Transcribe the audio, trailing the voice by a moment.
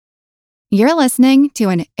You're listening to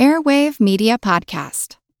an Airwave Media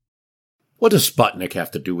Podcast. What does Sputnik have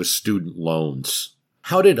to do with student loans?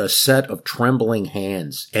 How did a set of trembling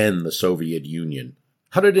hands end the Soviet Union?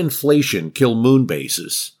 How did inflation kill moon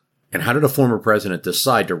bases? And how did a former president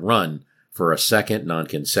decide to run for a second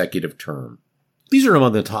non-consecutive term? These are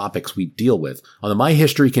among the topics we deal with on the My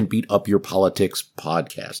History Can Beat Up Your Politics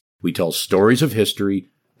podcast. We tell stories of history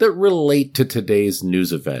that relate to today's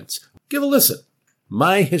news events. Give a listen.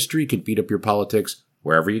 My History Can Beat Up Your Politics,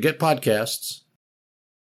 wherever you get podcasts.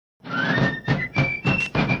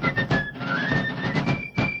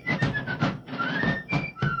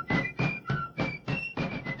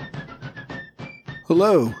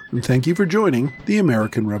 Hello, and thank you for joining The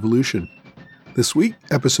American Revolution. This week,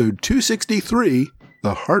 episode 263,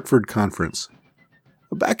 the Hartford Conference.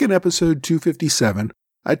 Back in episode 257,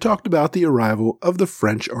 I talked about the arrival of the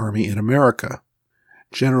French army in America.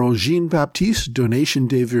 General Jean-Baptiste Donation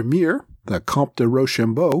de Vermeer, the Comte de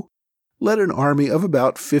Rochambeau, led an army of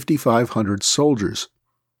about 5,500 soldiers.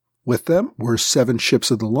 With them were 7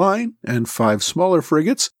 ships of the line and 5 smaller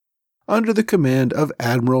frigates under the command of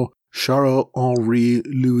Admiral Charles-Henri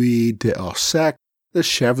Louis d'Arsac, the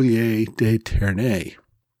Chevalier de Ternay.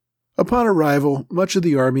 Upon arrival, much of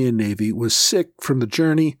the army and navy was sick from the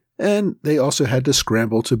journey, and they also had to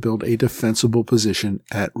scramble to build a defensible position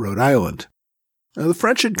at Rhode Island. Now, the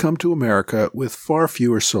French had come to America with far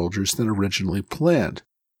fewer soldiers than originally planned.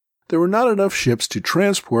 There were not enough ships to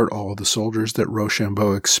transport all of the soldiers that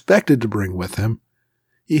Rochambeau expected to bring with him.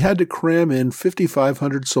 He had to cram in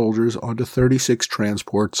 5,500 soldiers onto 36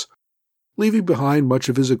 transports, leaving behind much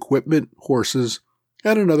of his equipment, horses,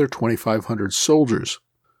 and another 2,500 soldiers.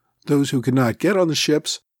 Those who could not get on the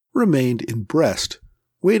ships remained in Brest,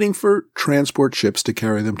 waiting for transport ships to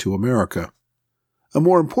carry them to America. And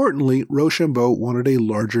more importantly, Rochambeau wanted a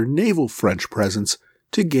larger naval French presence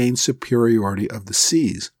to gain superiority of the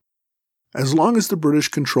seas. As long as the British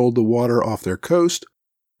controlled the water off their coast,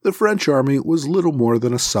 the French army was little more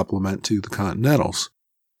than a supplement to the Continentals.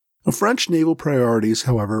 The French naval priorities,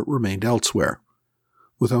 however, remained elsewhere.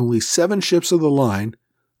 With only 7 ships of the line,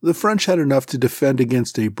 the French had enough to defend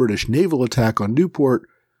against a British naval attack on Newport,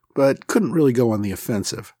 but couldn't really go on the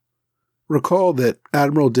offensive. Recall that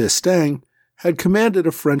Admiral d'Estaing had commanded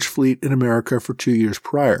a French fleet in America for 2 years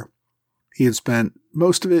prior. He had spent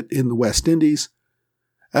most of it in the West Indies.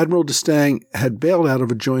 Admiral d'Estaing had bailed out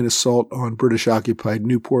of a joint assault on British-occupied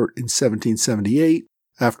Newport in 1778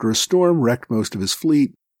 after a storm wrecked most of his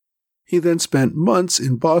fleet. He then spent months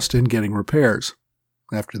in Boston getting repairs.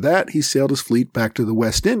 After that, he sailed his fleet back to the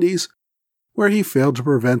West Indies, where he failed to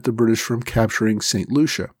prevent the British from capturing St.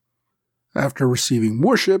 Lucia. After receiving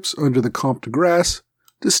more ships under the Comte de Grasse,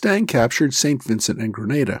 d'Estaing captured St. Vincent and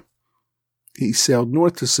Grenada. He sailed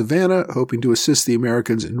north to Savannah, hoping to assist the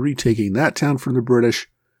Americans in retaking that town from the British.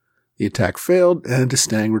 The attack failed, and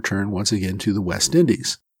d'Estaing returned once again to the West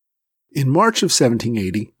Indies. In March of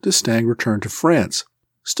 1780, d'Estaing returned to France,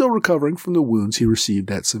 still recovering from the wounds he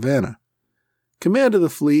received at Savannah. Command of the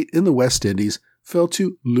fleet in the West Indies fell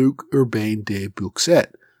to Luc Urbain de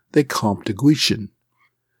Bouxet, the Comte de Guichen.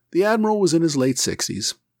 The admiral was in his late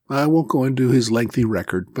 60s. I won't go into his lengthy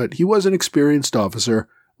record, but he was an experienced officer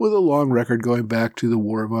with a long record going back to the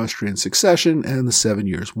War of Austrian Succession and the 7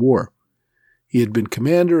 Years' War. He had been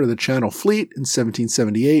commander of the Channel Fleet in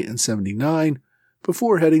 1778 and 79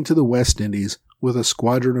 before heading to the West Indies with a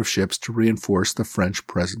squadron of ships to reinforce the French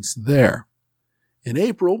presence there. In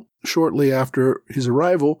April, shortly after his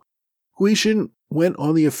arrival, Guichen went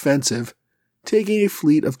on the offensive, taking a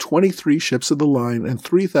fleet of 23 ships of the line and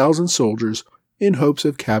 3,000 soldiers in hopes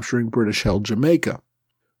of capturing British-held Jamaica.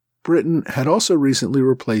 Britain had also recently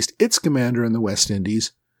replaced its commander in the West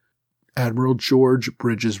Indies, Admiral George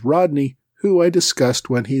Bridges Rodney, who I discussed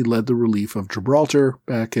when he led the relief of Gibraltar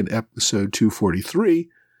back in episode 243,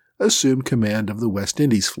 assumed command of the West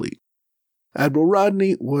Indies fleet. Admiral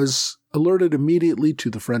Rodney was alerted immediately to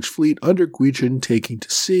the French fleet under Guichen taking to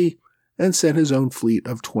sea and sent his own fleet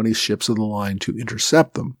of 20 ships of the line to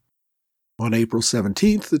intercept them. On April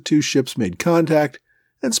 17th, the 2 ships made contact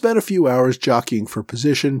and spent a few hours jockeying for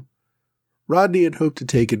position. Rodney had hoped to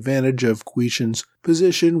take advantage of Guichen's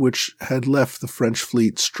position, which had left the French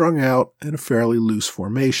fleet strung out in a fairly loose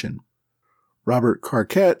formation. Robert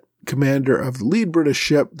Carquet, commander of the lead British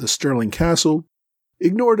ship, the Stirling Castle,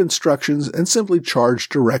 ignored instructions and simply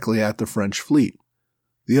charged directly at the French fleet.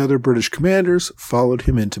 The other British commanders followed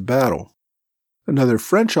him into battle. Another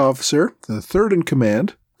French officer, the third in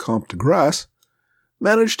command, Comte de Grasse,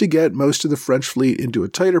 managed to get most of the French fleet into a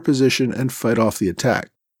tighter position and fight off the attack.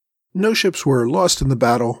 No ships were lost in the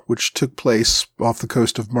battle, which took place off the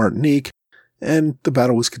coast of Martinique, and the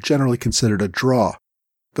battle was generally considered a draw.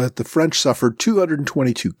 But the French suffered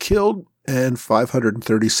 222 killed and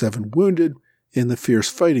 537 wounded in the fierce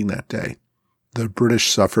fighting that day. The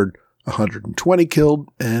British suffered 120 killed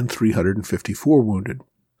and 354 wounded.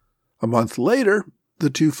 A month later, the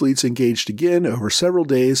two fleets engaged again over several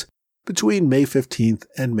days between May 15th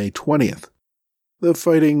and May 20th. The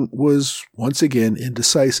fighting was once again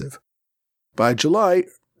indecisive. By July,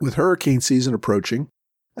 with hurricane season approaching,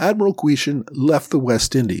 Admiral Guichen left the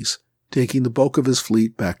West Indies, taking the bulk of his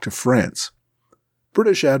fleet back to France.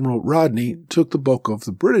 British Admiral Rodney took the bulk of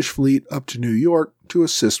the British fleet up to New York to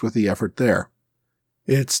assist with the effort there.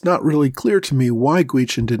 It's not really clear to me why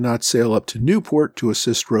Guichen did not sail up to Newport to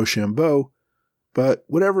assist Rochambeau, but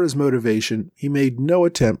whatever his motivation, he made no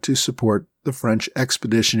attempt to support the French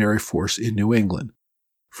expeditionary force in New England.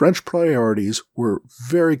 French priorities were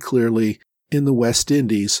very clearly in the West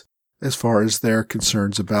Indies as far as their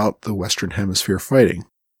concerns about the Western Hemisphere fighting.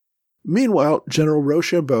 Meanwhile, General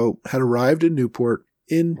Rochambeau had arrived in Newport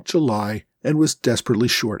in July and was desperately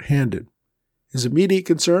short-handed. His immediate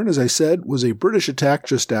concern, as I said, was a British attack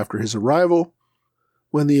just after his arrival.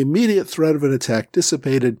 When the immediate threat of an attack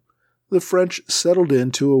dissipated, the French settled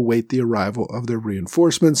in to await the arrival of their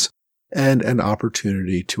reinforcements and an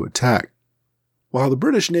opportunity to attack. While the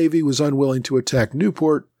British Navy was unwilling to attack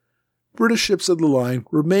Newport, British ships of the line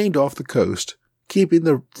remained off the coast, keeping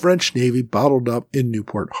the French Navy bottled up in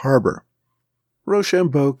Newport Harbor.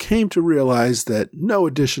 Rochambeau came to realize that no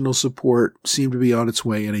additional support seemed to be on its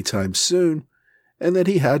way anytime soon, and that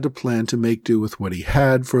he had to plan to make do with what he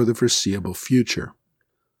had for the foreseeable future.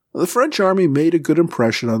 The French army made a good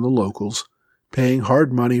impression on the locals, paying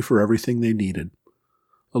hard money for everything they needed.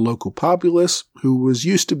 A local populace, who was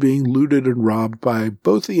used to being looted and robbed by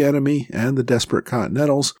both the enemy and the desperate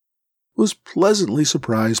Continentals, was pleasantly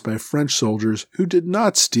surprised by French soldiers who did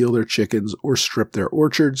not steal their chickens or strip their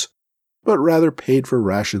orchards, but rather paid for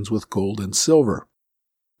rations with gold and silver.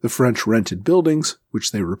 The French rented buildings,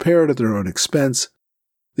 which they repaired at their own expense.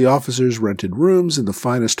 The officers rented rooms in the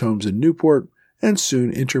finest homes in Newport and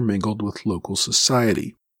soon intermingled with local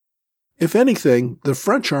society. If anything, the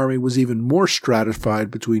French army was even more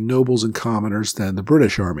stratified between nobles and commoners than the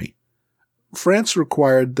British army. France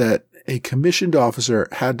required that a commissioned officer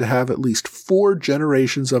had to have at least 4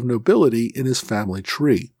 generations of nobility in his family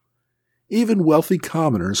tree. Even wealthy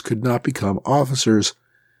commoners could not become officers,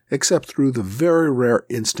 except through the very rare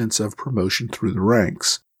instance of promotion through the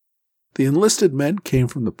ranks. The enlisted men came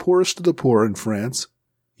from the poorest of the poor in France.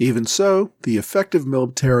 Even so, the effective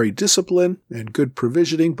military discipline and good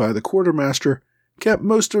provisioning by the quartermaster kept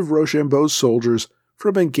most of Rochambeau's soldiers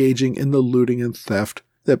from engaging in the looting and theft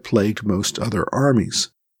that plagued most other armies.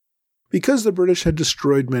 Because the British had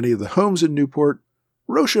destroyed many of the homes in Newport,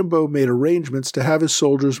 Rochambeau made arrangements to have his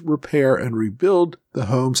soldiers repair and rebuild the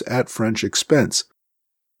homes at French expense.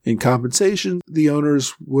 In compensation, the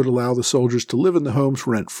owners would allow the soldiers to live in the homes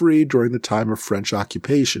rent-free during the time of French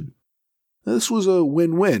occupation. This was a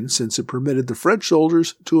win-win since it permitted the French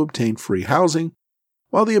soldiers to obtain free housing,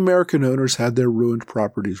 while the American owners had their ruined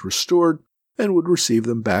properties restored and would receive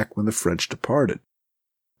them back when the French departed.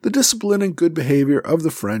 The discipline and good behavior of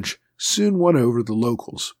the French soon won over the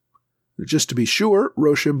locals. Just to be sure,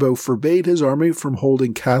 Rochambeau forbade his army from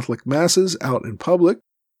holding Catholic masses out in public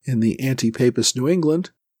in the anti-papist New England,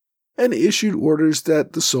 and issued orders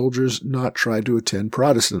that the soldiers not try to attend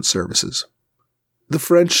Protestant services. The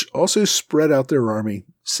French also spread out their army,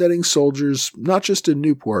 setting soldiers not just in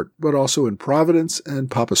Newport, but also in Providence and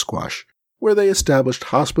Papasquash, where they established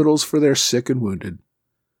hospitals for their sick and wounded.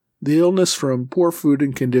 The illness from poor food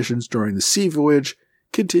and conditions during the sea voyage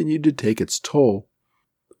continued to take its toll.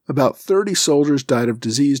 About 30 soldiers died of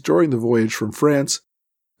disease during the voyage from France.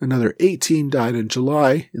 Another 18 died in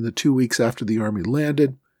July, in the 2 weeks after the army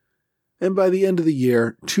landed. And by the end of the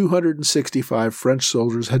year, 265 French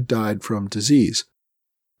soldiers had died from disease,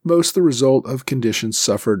 most the result of conditions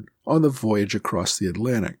suffered on the voyage across the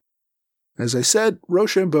Atlantic. As I said,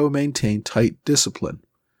 Rochambeau maintained tight discipline.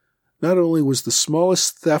 Not only was the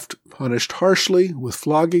smallest theft punished harshly with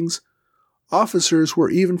floggings, officers were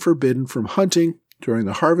even forbidden from hunting during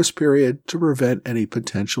the harvest period to prevent any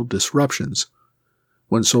potential disruptions.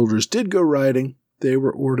 When soldiers did go riding, they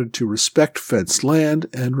were ordered to respect fenced land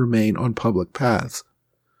and remain on public paths.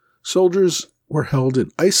 Soldiers were held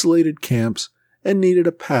in isolated camps and needed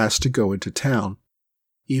a pass to go into town.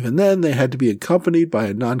 Even then, they had to be accompanied by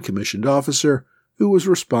a non-commissioned officer who was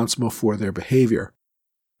responsible for their behavior.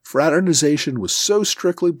 Fraternization was so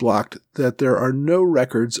strictly blocked that there are no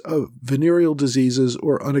records of venereal diseases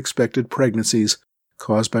or unexpected pregnancies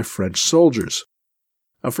caused by French soldiers.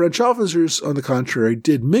 French officers, on the contrary,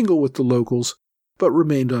 did mingle with the locals, but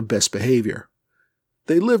remained on best behavior.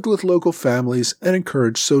 They lived with local families and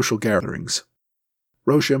encouraged social gatherings.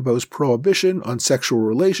 Rochambeau's prohibition on sexual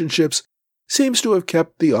relationships seems to have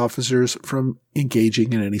kept the officers from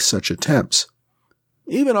engaging in any such attempts.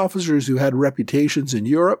 Even officers who had reputations in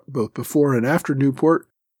Europe, both before and after Newport,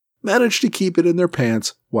 managed to keep it in their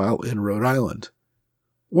pants while in Rhode Island.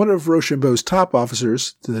 One of Rochambeau's top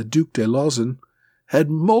officers, the Duc de Lauzun, had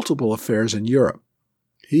multiple affairs in Europe.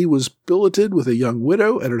 He was billeted with a young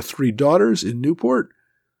widow and her 3 daughters in Newport.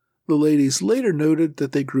 The ladies later noted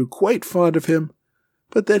that they grew quite fond of him,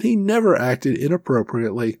 but that he never acted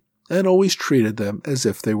inappropriately and always treated them as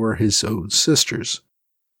if they were his own sisters.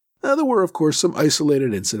 Now, there were, of course, some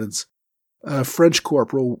isolated incidents. A French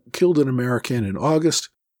corporal killed an American in August,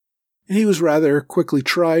 and he was rather quickly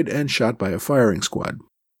tried and shot by a firing squad.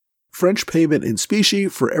 French payment in specie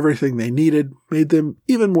for everything they needed made them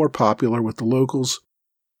even more popular with the locals.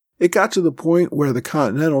 It got to the point where the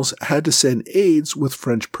Continentals had to send aids with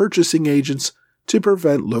French purchasing agents to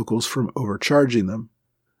prevent locals from overcharging them.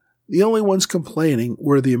 The only ones complaining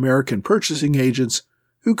were the American purchasing agents,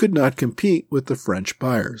 who could not compete with the French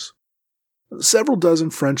buyers. Several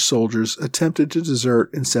dozen French soldiers attempted to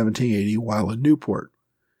desert in 1780 while in Newport.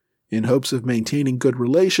 In hopes of maintaining good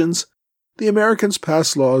relations, the Americans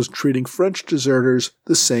passed laws treating French deserters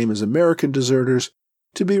the same as American deserters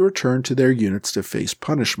to be returned to their units to face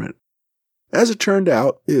punishment. As it turned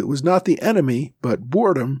out, it was not the enemy, but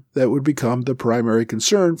boredom that would become the primary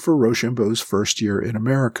concern for Rochambeau's first year in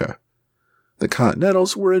America. The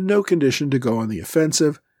Continentals were in no condition to go on the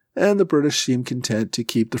offensive, and the British seemed content to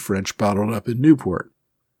keep the French bottled up in Newport.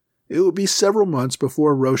 It would be several months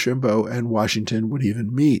before Rochambeau and Washington would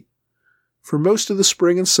even meet. For most of the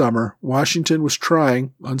spring and summer, Washington was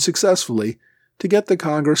trying, unsuccessfully, to get the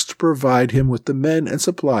Congress to provide him with the men and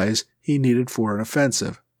supplies he needed for an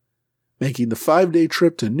offensive. Making the 5-day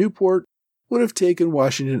trip to Newport would have taken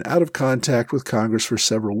Washington out of contact with Congress for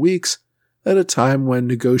several weeks, at a time when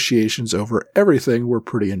negotiations over everything were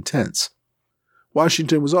pretty intense.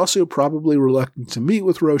 Washington was also probably reluctant to meet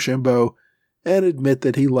with Rochambeau and admit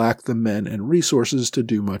that he lacked the men and resources to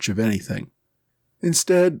do much of anything.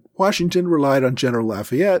 Instead, Washington relied on General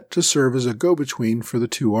Lafayette to serve as a go-between for the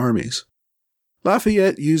two armies.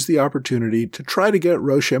 Lafayette used the opportunity to try to get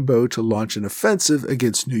Rochambeau to launch an offensive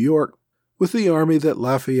against New York with the army that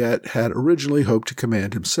Lafayette had originally hoped to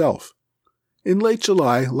command himself. In late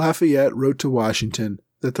July, Lafayette wrote to Washington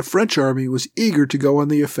that the French army was eager to go on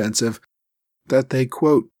the offensive, that they,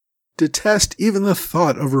 quote, detest even the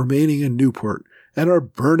thought of remaining in Newport and are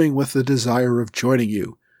burning with the desire of joining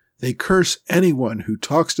you. They curse anyone who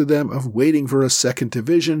talks to them of waiting for a second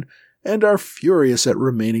division and are furious at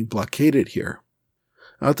remaining blockaded here.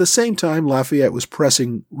 At the same time, Lafayette was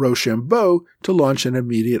pressing Rochambeau to launch an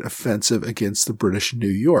immediate offensive against the British New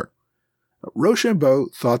York. Rochambeau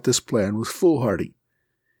thought this plan was foolhardy.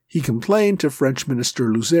 He complained to French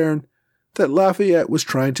Minister Luzerne that Lafayette was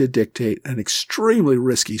trying to dictate an extremely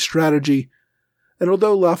risky strategy, and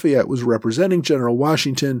although Lafayette was representing General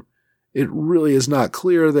Washington, it really is not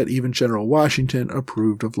clear that even General Washington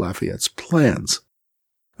approved of Lafayette's plans.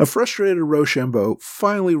 A frustrated Rochambeau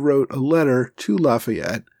finally wrote a letter to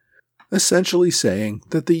Lafayette, essentially saying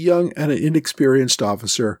that the young and inexperienced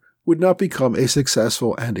officer would not become a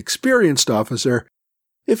successful and experienced officer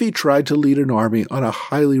if he tried to lead an army on a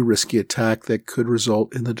highly risky attack that could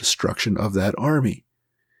result in the destruction of that army.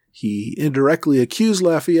 He indirectly accused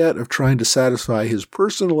Lafayette of trying to satisfy his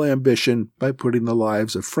personal ambition by putting the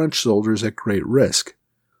lives of French soldiers at great risk.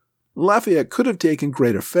 Lafayette could have taken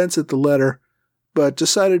great offense at the letter, but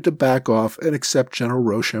decided to back off and accept General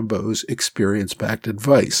Rochambeau's experience-backed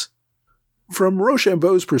advice. From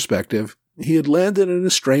Rochambeau's perspective, he had landed in a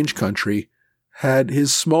strange country, had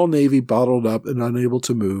his small navy bottled up and unable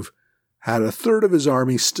to move, had a third of his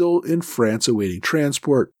army still in France awaiting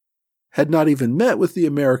transport, had not even met with the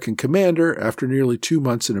American commander after nearly 2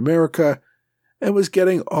 months in America, and was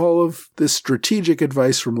getting all of this strategic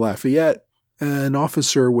advice from Lafayette, an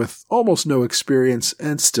officer with almost no experience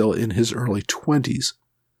and still in his early 20s.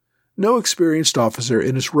 No experienced officer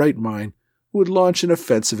in his right mind would launch an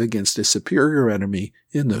offensive against a superior enemy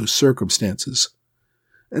in those circumstances.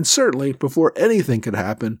 And certainly, before anything could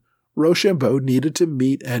happen, Rochambeau needed to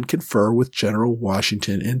meet and confer with General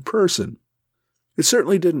Washington in person. It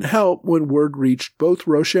certainly didn't help when word reached both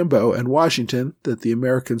Rochambeau and Washington that the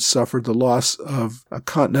Americans suffered the loss of a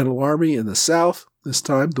Continental Army in the South, this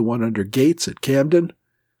time the one under Gates at Camden.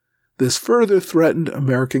 This further threatened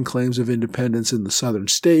American claims of independence in the southern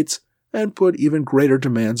states and put even greater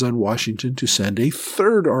demands on Washington to send a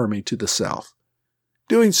third army to the South.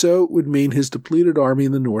 Doing so would mean his depleted army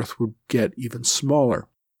in the north would get even smaller.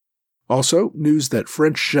 Also, news that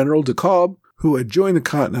French General de Kalb, who had joined the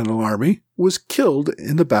Continental Army, was killed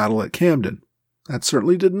in the battle at Camden. That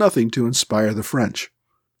certainly did nothing to inspire the French.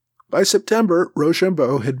 By September,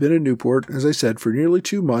 Rochambeau had been in Newport, as I said, for nearly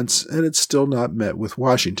 2 months and had still not met with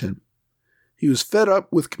Washington. He was fed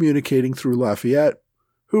up with communicating through Lafayette,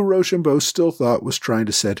 who Rochambeau still thought was trying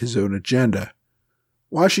to set his own agenda.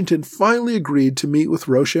 Washington finally agreed to meet with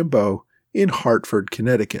Rochambeau in Hartford,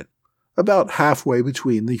 Connecticut, about halfway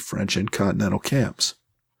between the French and Continental camps.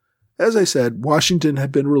 As I said, Washington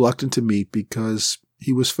had been reluctant to meet because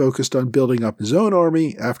he was focused on building up his own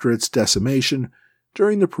army after its decimation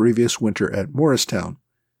during the previous winter at Morristown.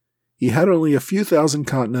 He had only a few thousand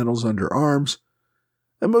Continentals under arms,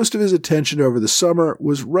 and most of his attention over the summer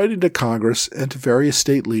was writing to Congress and to various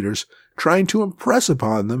state leaders, trying to impress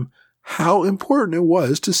upon them how important it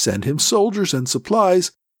was to send him soldiers and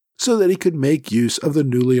supplies so that he could make use of the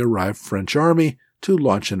newly arrived French army to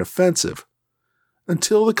launch an offensive.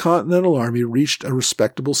 Until the Continental Army reached a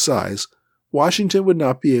respectable size, Washington would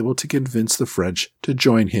not be able to convince the French to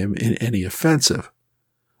join him in any offensive.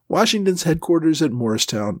 Washington's headquarters at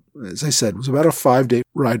Morristown, as I said, was about a 5-day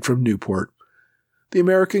ride from Newport. The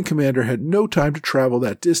American commander had no time to travel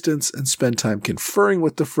that distance and spend time conferring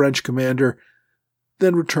with the French commander,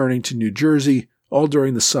 then returning to New Jersey, all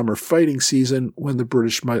during the summer fighting season when the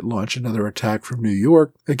British might launch another attack from New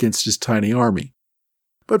York against his tiny army.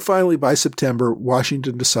 But finally, by September,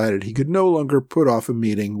 Washington decided he could no longer put off a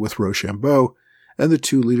meeting with Rochambeau, and the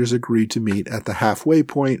two leaders agreed to meet at the halfway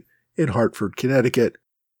point in Hartford, Connecticut,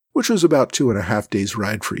 which was about 2.5 days'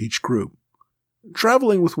 ride for each group.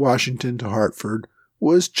 Traveling with Washington to Hartford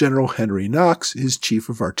was General Henry Knox, his chief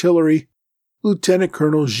of artillery, Lieutenant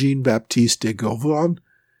Colonel Jean-Baptiste de Gauvon,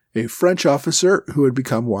 a French officer who had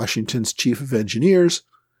become Washington's chief of engineers,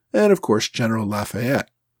 and of course General Lafayette.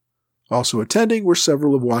 Also attending were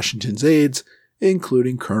several of Washington's aides,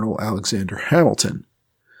 including Colonel Alexander Hamilton.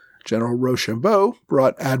 General Rochambeau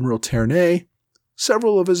brought Admiral Ternay,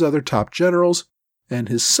 several of his other top generals, and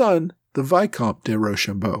his son, the Vicomte de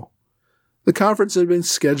Rochambeau. The conference had been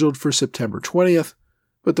scheduled for September 20th,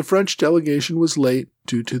 but the French delegation was late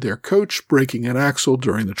due to their coach breaking an axle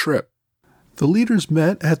during the trip. The leaders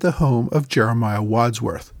met at the home of Jeremiah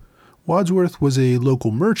Wadsworth. Wadsworth was a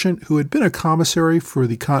local merchant who had been a commissary for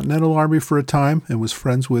the Continental Army for a time and was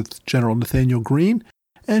friends with General Nathaniel Greene,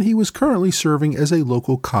 and he was currently serving as a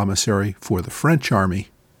local commissary for the French Army.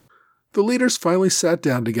 The leaders finally sat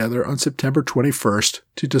down together on September 21st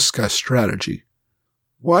to discuss strategy.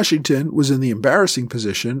 Washington was in the embarrassing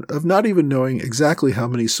position of not even knowing exactly how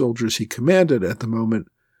many soldiers he commanded at the moment,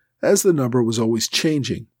 as the number was always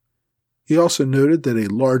changing. He also noted that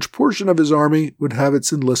a large portion of his army would have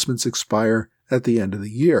its enlistments expire at the end of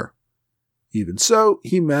the year. Even so,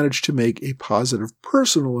 he managed to make a positive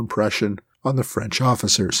personal impression on the French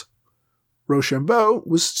officers. Rochambeau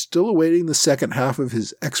was still awaiting the second half of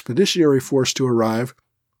his expeditionary force to arrive.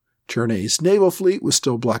 Ternay's naval fleet was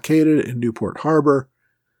still blockaded in Newport Harbor.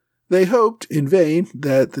 They hoped, in vain,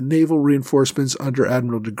 that the naval reinforcements under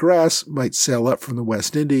Admiral de Grasse might sail up from the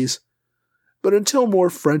West Indies. But until more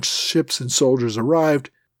French ships and soldiers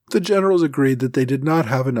arrived, the generals agreed that they did not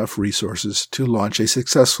have enough resources to launch a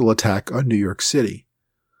successful attack on New York City.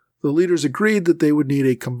 The leaders agreed that they would need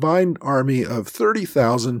a combined army of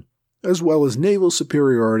 30,000 as well as naval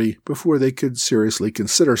superiority before they could seriously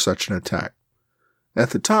consider such an attack.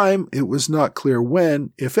 At the time, it was not clear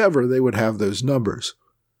when, if ever, they would have those numbers.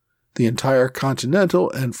 The entire Continental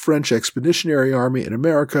and French Expeditionary Army in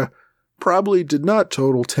America probably did not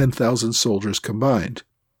total 10,000 soldiers combined.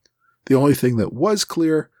 The only thing that was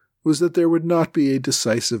clear was that there would not be a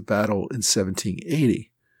decisive battle in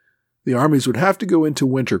 1780. The armies would have to go into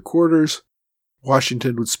winter quarters.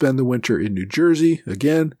 Washington would spend the winter in New Jersey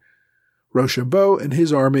again. Rochambeau and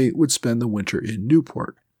his army would spend the winter in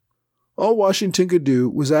Newport. All Washington could do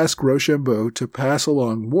was ask Rochambeau to pass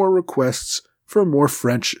along more requests for more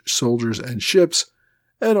French soldiers and ships,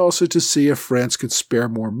 and also to see if France could spare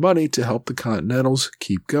more money to help the Continentals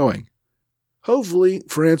keep going. Hopefully,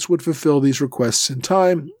 France would fulfill these requests in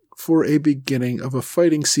time for a beginning of a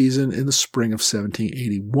fighting season in the spring of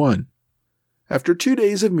 1781. After 2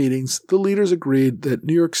 days of meetings, the leaders agreed that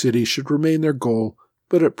New York City should remain their goal,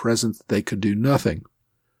 but at present they could do nothing.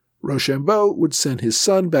 Rochambeau would send his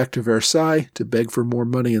son back to Versailles to beg for more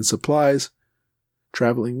money and supplies.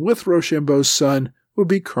 Traveling with Rochambeau's son would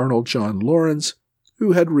be Colonel John Lawrence,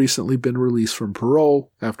 who had recently been released from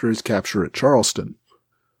parole after his capture at Charleston.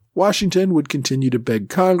 Washington would continue to beg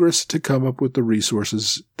Congress to come up with the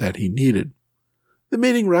resources that he needed. The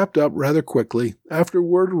meeting wrapped up rather quickly after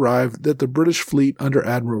word arrived that the British fleet under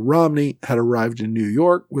Admiral Romney had arrived in New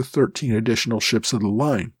York with 13 additional ships of the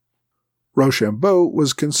line. Rochambeau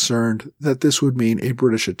was concerned that this would mean a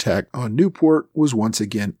British attack on Newport was once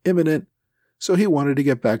again imminent, so he wanted to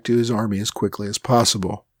get back to his army as quickly as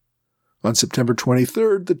possible. On September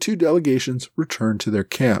 23rd, the two delegations returned to their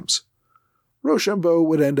camps. Rochambeau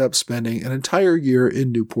would end up spending an entire year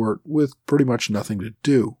in Newport with pretty much nothing to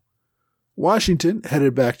do. Washington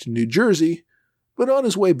headed back to New Jersey, but on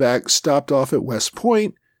his way back stopped off at West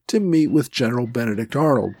Point to meet with General Benedict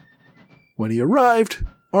Arnold. When he arrived,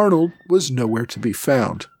 Arnold was nowhere to be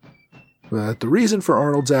found. But the reason for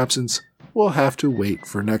Arnold's absence will have to wait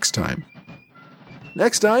for next time.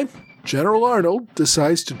 Next time, General Arnold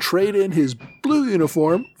decides to trade in his blue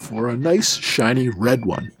uniform for a nice shiny red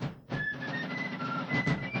one.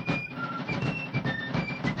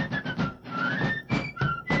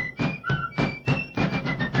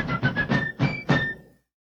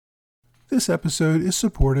 This episode is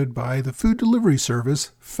supported by the food delivery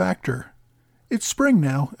service Factor. It's spring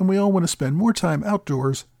now, and we all want to spend more time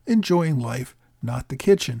outdoors, enjoying life, not the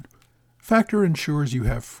kitchen. Factor ensures you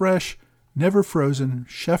have fresh, never frozen,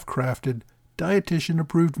 chef-crafted,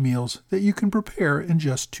 dietitian-approved meals that you can prepare in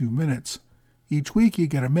just 2 minutes. Each week you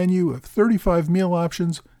get a menu of 35 meal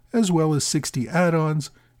options, as well as 60 add-ons,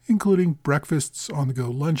 including breakfasts, on-the-go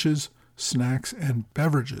lunches, snacks, and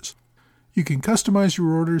beverages. You can customize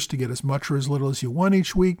your orders to get as much or as little as you want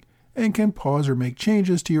each week, and can pause or make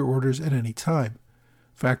changes to your orders at any time.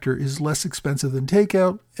 Factor is less expensive than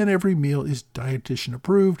takeout, and every meal is dietitian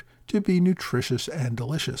approved to be nutritious and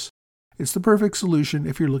delicious. It's the perfect solution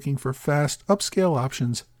if you're looking for fast, upscale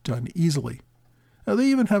options done easily. Now, they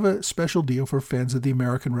even have a special deal for fans of the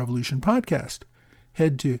American Revolution podcast.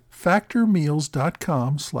 Head to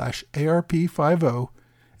factormeals.com/ARP50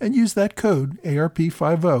 and use that code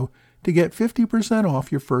ARP50 to get 50%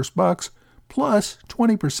 off your first box plus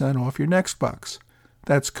 20% off your next box.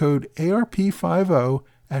 That's code ARP50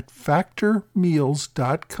 at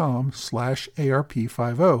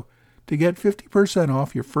factormeals.com/ARP50 to get 50%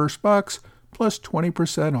 off your first box plus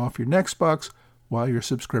 20% off your next box while your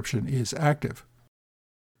subscription is active.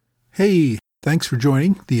 Hey, thanks for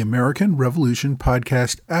joining the American Revolution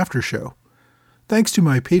Podcast After Show. Thanks to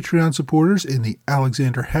my Patreon supporters in the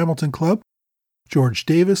Alexander Hamilton Club, George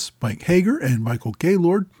Davis, Mike Hager, and Michael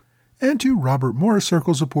Gaylord, and to Robert Morris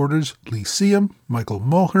Circle supporters Lee Seam, Michael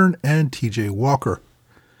Mulhern, and TJ Walker.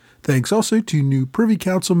 Thanks also to new Privy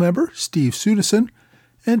Council member Steve Sunison,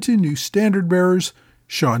 and to new standard bearers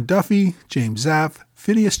Sean Duffy, James Zaff,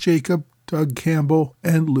 Phineas Jacob, Doug Campbell,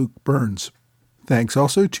 and Luke Burns. Thanks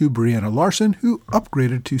also to Brianna Larson, who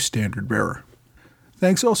upgraded to standard bearer.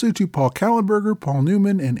 Thanks also to Paul Kallenberger, Paul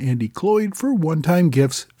Newman, and Andy Cloyd for one-time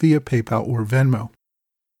gifts via PayPal or Venmo.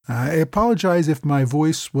 I apologize if my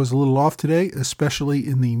voice was a little off today, especially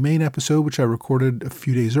in the main episode, which I recorded a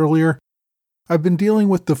few days earlier. I've been dealing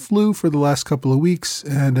with the flu for the last couple of weeks,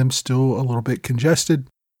 and I'm still a little bit congested.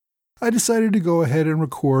 I decided to go ahead and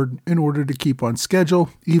record in order to keep on schedule,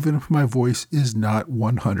 even if my voice is not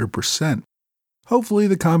 100%. Hopefully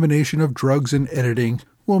the combination of drugs and editing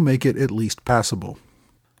will make it at least passable.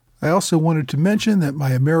 I also wanted to mention that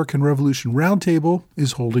my American Revolution Roundtable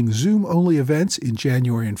is holding Zoom-only events in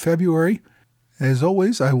January and February. As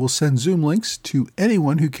always, I will send Zoom links to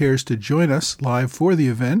anyone who cares to join us live for the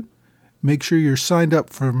event. Make sure you're signed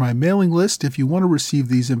up for my mailing list if you want to receive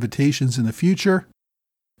these invitations in the future.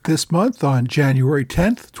 This month, on January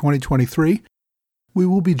 10th, 2023, we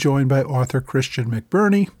will be joined by author Christian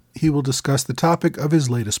McBurney. He will discuss the topic of his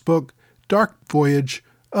latest book, Dark Voyage,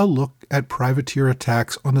 a look at privateer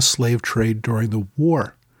attacks on the slave trade during the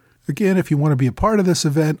war. Again, if you want to be a part of this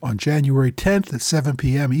event on January 10th at 7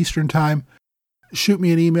 p.m. Eastern Time, shoot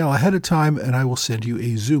me an email ahead of time and I will send you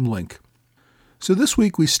a Zoom link. So this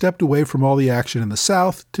week we stepped away from all the action in the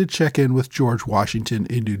South to check in with George Washington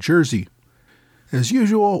in New Jersey. As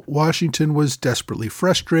usual, Washington was desperately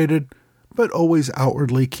frustrated, but always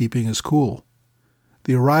outwardly keeping his cool.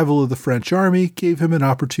 The arrival of the French army gave him an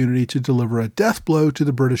opportunity to deliver a death blow to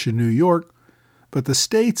the British in New York, but the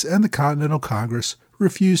states and the Continental Congress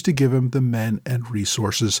refused to give him the men and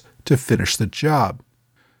resources to finish the job.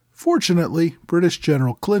 Fortunately, British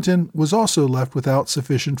General Clinton was also left without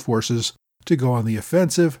sufficient forces to go on the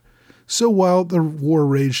offensive, so while the war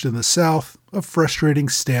raged in the South, a frustrating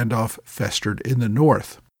standoff festered in the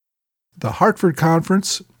North. The Hartford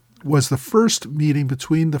Conference was the first meeting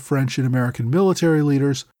between the French and American military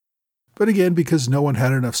leaders, but again, because no one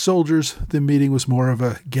had enough soldiers, the meeting was more of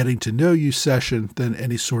a getting-to-know-you session than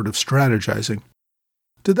any sort of strategizing.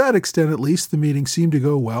 To that extent, at least, the meeting seemed to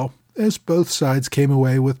go well, as both sides came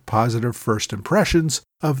away with positive first impressions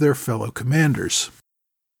of their fellow commanders.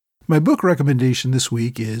 My book recommendation this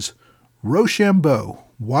week is Rochambeau,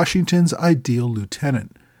 Washington's Ideal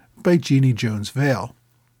Lieutenant, by Jeannie Jones Vale.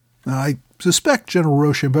 Now, I suspect General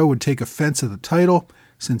Rochambeau would take offense at the title,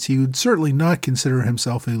 since he would certainly not consider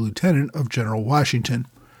himself a lieutenant of General Washington.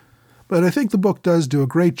 But I think the book does do a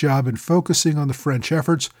great job in focusing on the French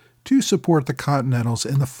efforts to support the Continentals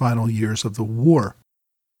in the final years of the war.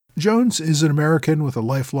 Jones is an American with a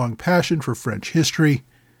lifelong passion for French history.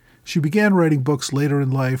 She began writing books later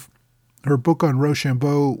in life. Her book on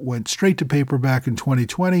Rochambeau went straight to paperback in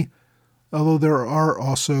 2020, although there are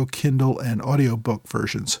also Kindle and audiobook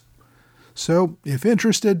versions. So, if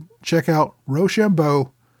interested, check out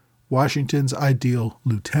Rochambeau, Washington's Ideal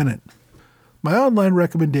Lieutenant. My online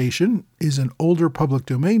recommendation is an older public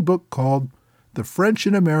domain book called The French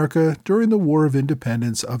in America During the War of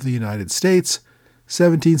Independence of the United States,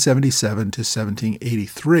 1777 to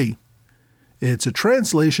 1783. It's a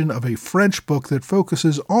translation of a French book that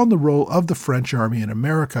focuses on the role of the French army in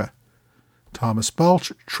America. Thomas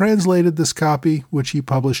Balch translated this copy, which he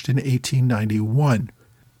published in 1891.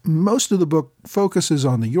 Most of the book focuses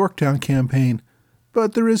on the Yorktown campaign,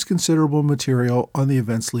 but there is considerable material on the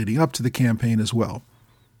events leading up to the campaign as well.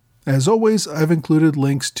 As always, I've included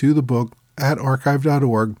links to the book at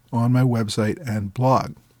archive.org on my website and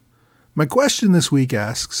blog. My question this week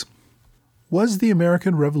asks, was the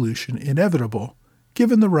American Revolution inevitable,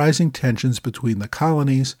 given the rising tensions between the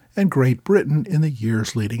colonies and Great Britain in the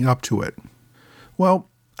years leading up to it? Well,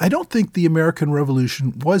 I don't think the American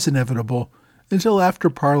Revolution was inevitable until after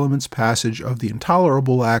Parliament's passage of the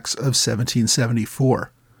Intolerable Acts of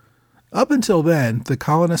 1774. Up until then, the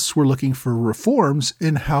colonists were looking for reforms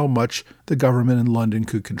in how much the government in London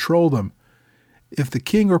could control them. If the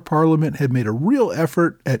king or Parliament had made a real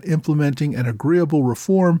effort at implementing an agreeable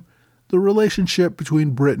reform, the relationship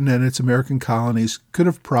between Britain and its American colonies could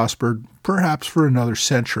have prospered perhaps for another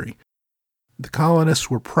century. The colonists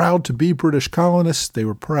were proud to be British colonists, they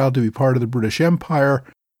were proud to be part of the British Empire,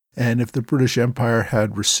 and if the British Empire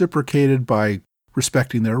had reciprocated by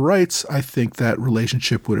respecting their rights, I think that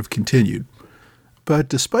relationship would have continued. But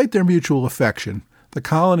despite their mutual affection, the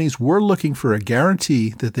colonies were looking for a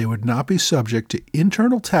guarantee that they would not be subject to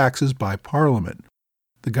internal taxes by Parliament.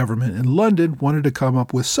 The government in London wanted to come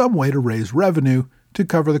up with some way to raise revenue to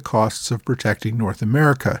cover the costs of protecting North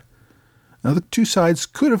America. Now, the two sides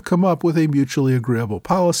could have come up with a mutually agreeable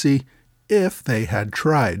policy if they had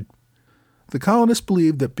tried. The colonists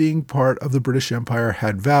believed that being part of the British Empire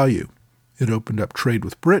had value. It opened up trade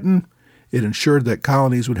with Britain. It ensured that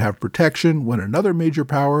colonies would have protection when another major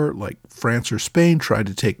power, like France or Spain, tried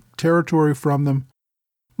to take territory from them.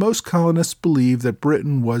 Most colonists believed that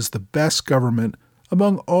Britain was the best government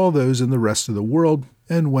among all those in the rest of the world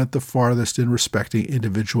and went the farthest in respecting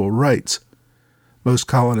individual rights. Most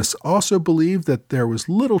colonists also believed that there was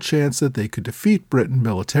little chance that they could defeat Britain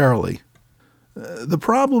militarily. The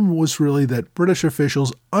problem was really that British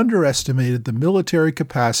officials underestimated the military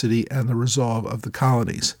capacity and the resolve of the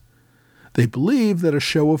colonies. They believed that a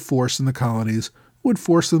show of force in the colonies would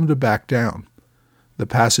force them to back down. The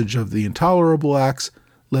passage of the Intolerable Acts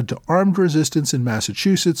led to armed resistance in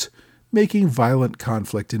Massachusetts, making violent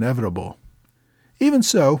conflict inevitable. Even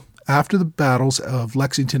so, after the battles of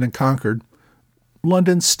Lexington and Concord,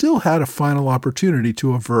 London still had a final opportunity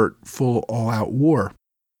to avert full all-out war.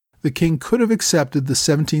 The king could have accepted the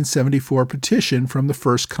 1774 petition from the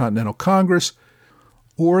First Continental Congress,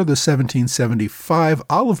 or the 1775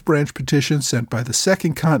 Olive Branch petition sent by the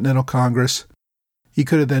Second Continental Congress. He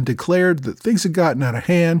could have then declared that things had gotten out of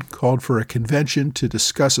hand, called for a convention to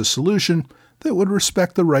discuss a solution that would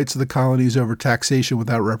respect the rights of the colonies over taxation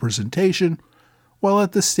without representation, while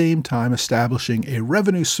at the same time establishing a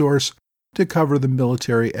revenue source to cover the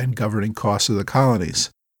military and governing costs of the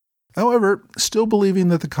colonies. However, still believing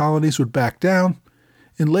that the colonies would back down,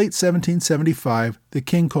 in late 1775, the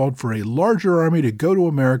king called for a larger army to go to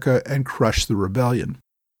America and crush the rebellion.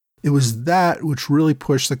 It was that which really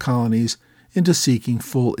pushed the colonies into seeking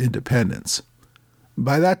full independence.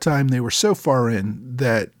 By that time, they were so far in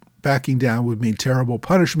that backing down would mean terrible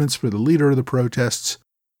punishments for the leader of the protests.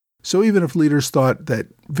 So even if leaders thought that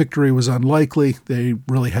victory was unlikely, they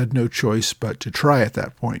really had no choice but to try at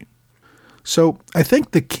that point. So I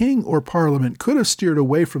think the king or parliament could have steered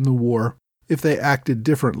away from the war if they acted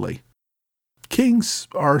differently. Kings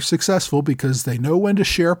are successful because they know when to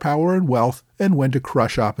share power and wealth and when to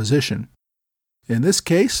crush opposition. In this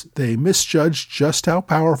case, they misjudged just how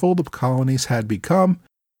powerful the colonies had become,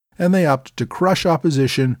 and they opted to crush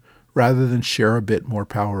opposition rather than share a bit more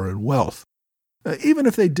power and wealth. Even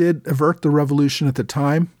if they did avert the revolution at the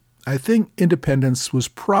time, I think independence was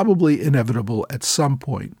probably inevitable at some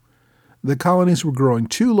point. The colonies were growing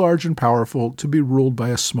too large and powerful to be ruled by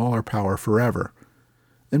a smaller power forever,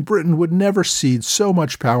 and Britain would never cede so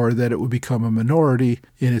much power that it would become a minority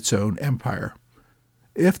in its own empire.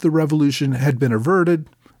 If the revolution had been averted,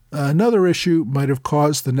 another issue might have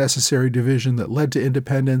caused the necessary division that led to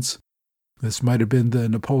independence. This might have been the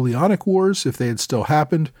Napoleonic Wars if they had still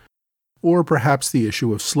happened, or perhaps the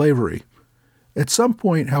issue of slavery. At some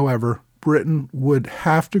point, however, Britain would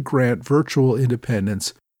have to grant virtual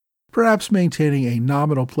independence, perhaps maintaining a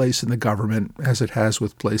nominal place in the government as it has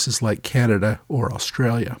with places like Canada or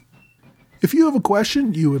Australia. If you have a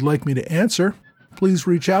question you would like me to answer, please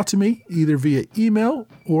reach out to me either via email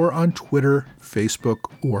or on Twitter, Facebook,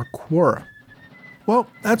 or Quora. Well,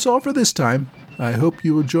 that's all for this time. I hope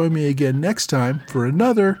you will join me again next time for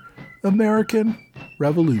another American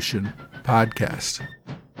Revolution podcast.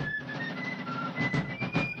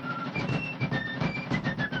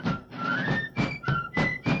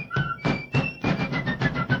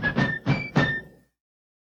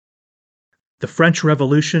 The French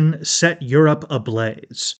Revolution set Europe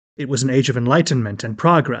ablaze. It was an age of enlightenment and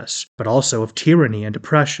progress, but also of tyranny and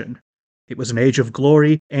oppression. It was an age of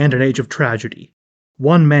glory and an age of tragedy.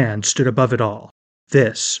 One man stood above it all.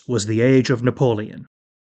 This was the Age of Napoleon.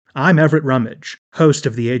 I'm Everett Rummage, host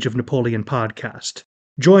of the Age of Napoleon podcast.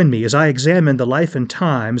 Join me as I examine the life and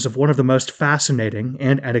times of one of the most fascinating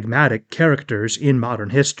and enigmatic characters in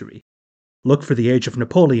modern history. Look for the Age of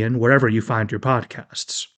Napoleon wherever you find your podcasts.